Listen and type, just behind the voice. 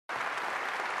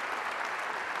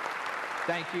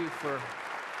Thank you for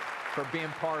being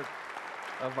part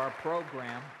of our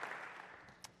program.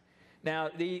 Now,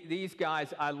 these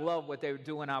guys, I love what they were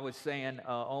doing. I was saying,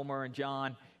 Omer and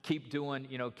John, keep doing,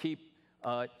 keep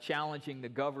challenging the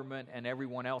government and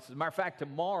everyone else. As a matter of fact,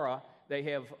 tomorrow they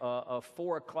have a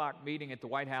 4 o'clock meeting at the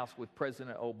White House with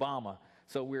President Obama.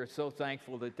 So we're so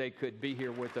thankful that they could be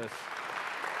here with us,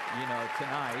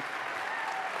 tonight.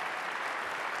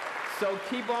 So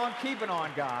keep on keeping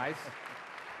on, guys.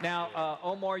 Now,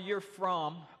 Omar, you're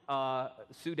from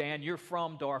Sudan. You're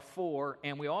from Darfur.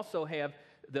 And we also have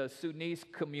the Sudanese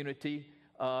community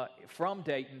from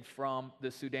Dayton, from the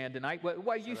Sudan tonight.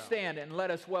 Why you stand and let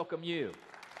us welcome you.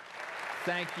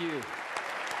 Thank you.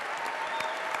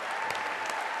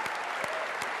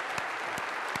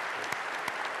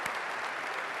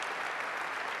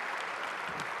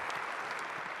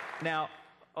 Now,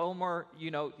 Omer,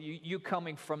 you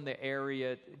coming from the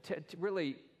area, to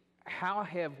really, how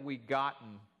have we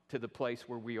gotten to the place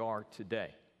where we are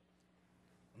today?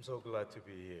 I'm so glad to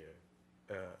be here.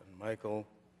 Michael,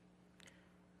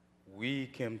 we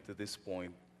came to this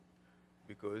point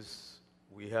because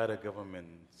we had a government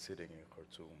sitting in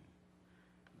Khartoum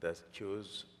that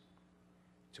chose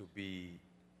to be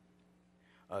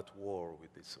at war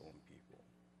with its own people.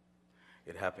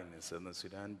 It happened in southern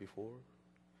Sudan before.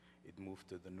 It moved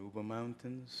to the Nuba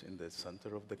Mountains in the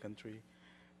center of the country.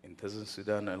 In southern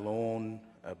Sudan alone,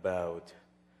 about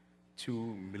 2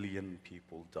 million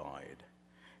people died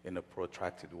in a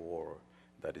protracted war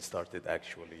that started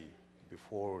actually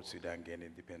before Sudan gained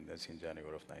independence in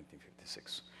January of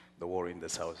 1956. The war in the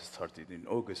south started in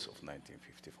August of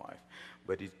 1955,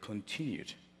 but it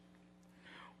continued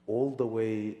all the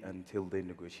way until they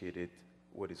negotiated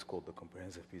what is called the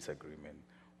Comprehensive Peace Agreement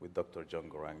with Dr. John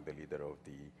Garang, the leader of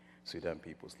the Sudan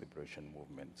People's Liberation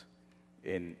Movement,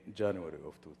 in January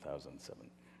of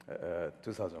 2005.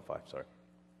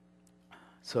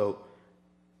 So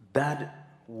that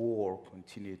war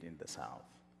continued in the south,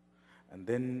 and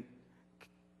then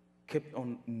kept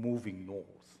on moving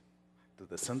north to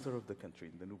the center of the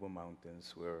country in the Nuba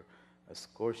Mountains, where a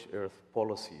scorched earth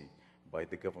policy by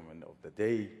the government of the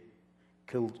day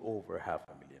killed over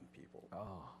 500,000 people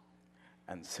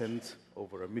and sent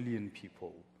over 1 million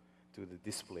people to the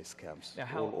displaced camps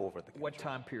all over the country. What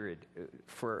time period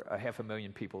for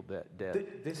 500,000 people dead?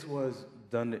 This was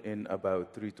done in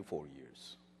about 3 to 4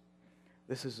 years.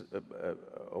 This is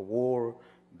a war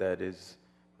that is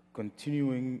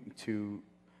continuing to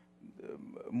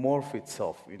morph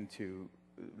itself into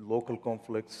local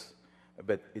conflicts,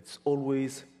 but it's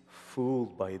always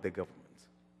fueled by the government.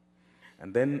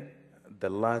 And then the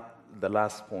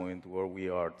last point where we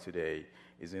are today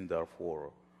is in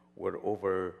Darfur, where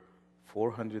over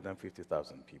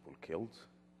 450,000 people killed,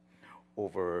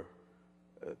 over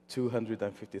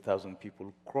 250,000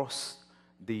 people crossed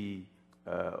the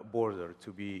border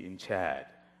to be in Chad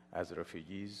as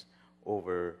refugees,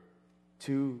 over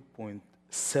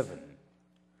 2.7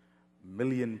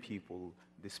 million people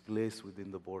displaced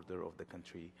within the border of the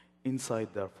country,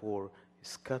 inside Darfur,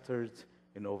 scattered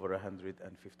in over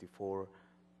 154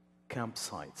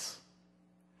 campsites.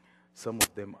 Some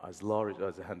of them as large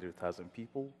as 100,000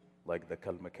 people, like the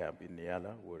Kalma camp in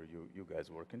Niala, where you guys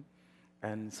work in,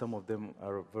 and some of them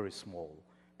are very small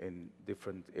in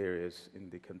different areas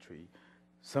in the country.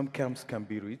 Some camps can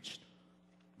be reached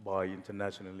by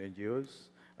international NGOs.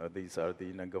 These are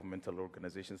the non-governmental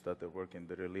organizations that work in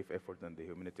the relief effort and the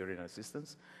humanitarian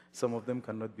assistance. Some of them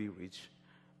cannot be reached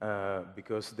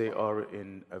because they are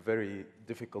in a very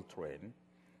difficult terrain,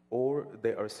 or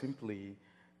they are simply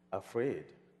afraid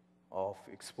of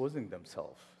exposing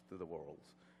themselves to the world,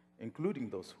 including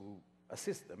those who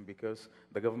assist them, because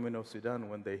the government of Sudan,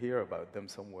 when they hear about them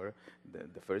somewhere,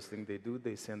 the first thing they do,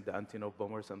 they send the anti-NOC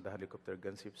bombers and the helicopter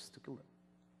gunships to kill them.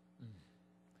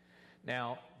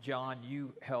 Now, John,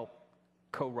 you helped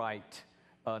co-write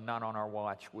Not on Our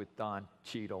Watch with Don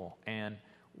Cheadle, and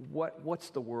what's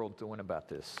the world doing about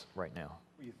this right now?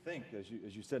 Well, you think, as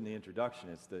you said in the introduction,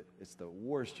 it's the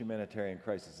worst humanitarian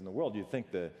crisis in the world. You'd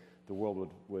think the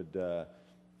world would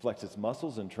flex its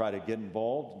muscles and try to get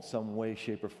involved in some way,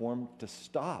 shape, or form to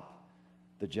stop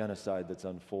the genocide that's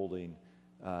unfolding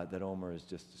that Omer is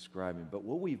just describing. But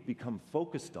what we've become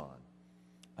focused on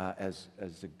as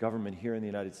a government here in the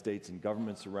United States and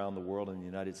governments around the world in the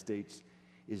United States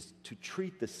is to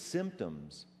treat the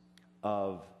symptoms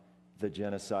of the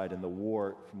genocide and the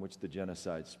war from which the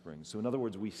genocide springs. So in other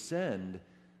words, we send,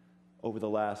 over the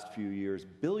last few years,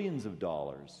 billions of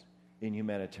dollars in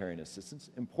humanitarian assistance,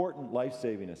 important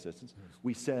life-saving assistance.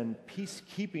 We send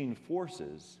peacekeeping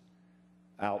forces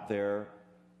out there,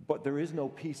 but there is no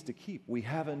peace to keep. We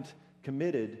haven't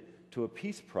committed to a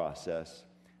peace process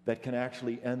that can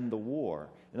actually end the war.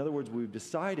 In other words, we've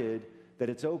decided that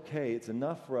it's okay, it's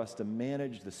enough for us to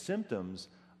manage the symptoms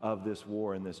of this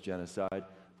war and this genocide,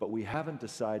 but we haven't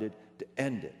decided to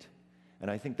end it. And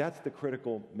I think that's the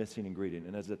critical missing ingredient.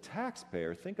 And as a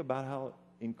taxpayer, think about how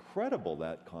incredible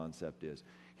that concept is.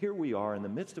 Here we are in the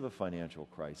midst of a financial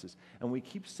crisis, and we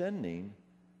keep sending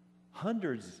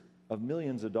hundreds of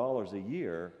millions of dollars a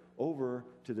year over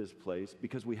to this place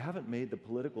because we haven't made the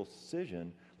political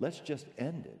decision, let's just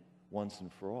end it once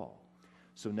and for all.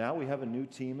 So now we have a new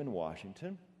team in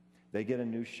Washington. They get a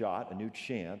new shot, a new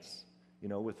chance,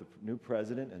 with the new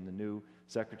president and the new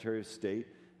Secretary of State.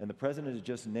 And the president has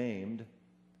just named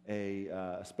a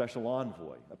special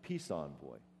envoy, a peace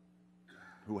envoy,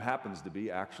 who happens to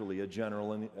be actually a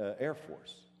general in the Air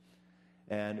Force.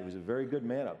 And it was a very good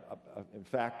man. In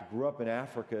fact, grew up in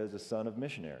Africa as a son of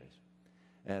missionaries.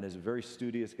 And is a very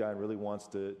studious guy and really wants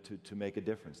to make a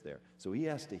difference there. So he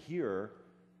has to hear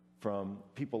from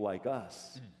people like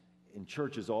us in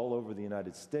churches all over the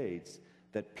United States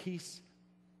that peace,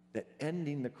 that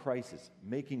ending the crisis,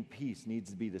 making peace needs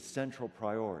to be the central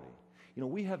priority.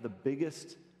 We have the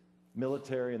biggest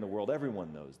military in the world.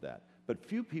 Everyone knows that. But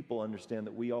few people understand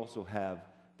that we also have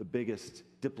the biggest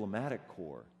diplomatic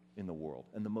corps in the world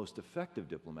and the most effective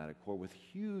diplomatic corps with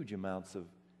huge amounts of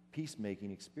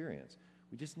peacemaking experience.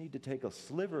 We just need to take a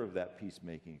sliver of that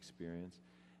peacemaking experience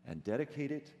and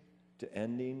dedicate it to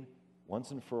ending,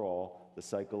 once and for all, the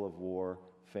cycle of war,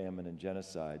 famine, and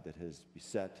genocide that has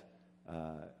beset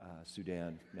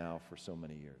Sudan now for so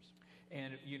many years.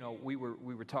 And, we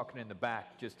were talking in the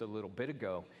back just a little bit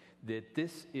ago that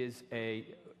this is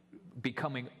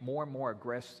becoming more and more a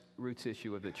grassroots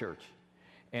issue of the church.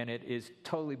 And it is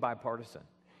totally bipartisan.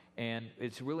 And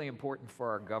it's really important for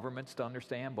our governments to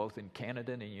understand, both in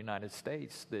Canada and in the United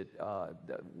States, that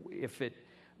if it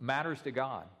matters to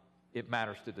God, it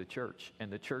matters to the church.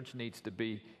 And the church needs to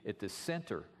be at the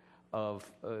center of,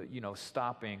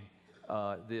 stopping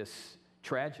this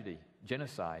tragedy,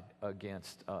 genocide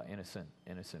against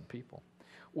innocent people.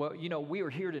 Well, we are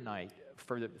here tonight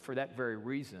for that very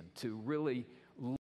reason, to really